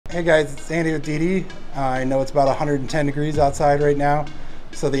Hey guys, it's Andy with DD. I know it's about 110 degrees outside right now,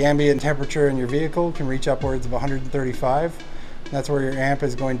 so the ambient temperature in your vehicle can reach upwards of 135. That's where your amp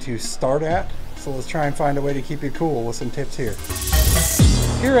is going to start at. So let's try and find a way to keep you cool with some tips here.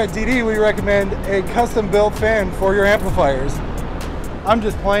 Here at DD, we recommend a custom built fan for your amplifiers. I'm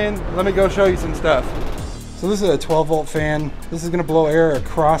just playing, let me go show you some stuff. So this is a 12 volt fan. This is going to blow air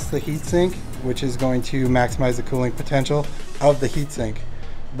across the heatsink, which is going to maximize the cooling potential of the heatsink.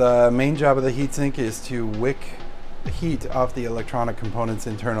 The main job of the heatsink is to wick heat off the electronic components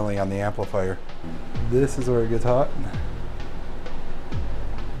internally on the amplifier. This is where it gets hot.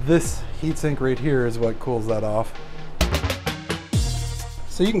 This heatsink right here is what cools that off.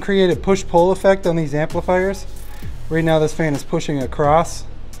 So you can create a push-pull effect on these amplifiers. Right now this fan is pushing across,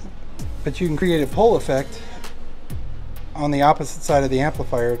 but you can create a pull effect on the opposite side of the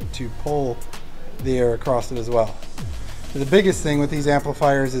amplifier to pull the air across it as well. The biggest thing with these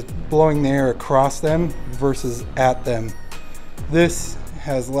amplifiers is blowing the air across them versus at them. This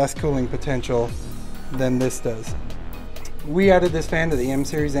has less cooling potential than this does. We added this fan to the M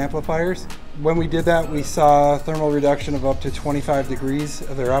series amplifiers. When we did that, we saw thermal reduction of up to 25 degrees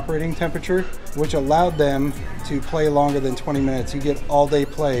of their operating temperature, which allowed them to play longer than 20 minutes. You get all day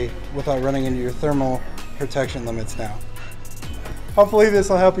play without running into your thermal protection limits now. Hopefully this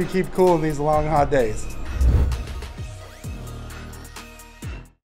will help you keep cool in these long, hot days.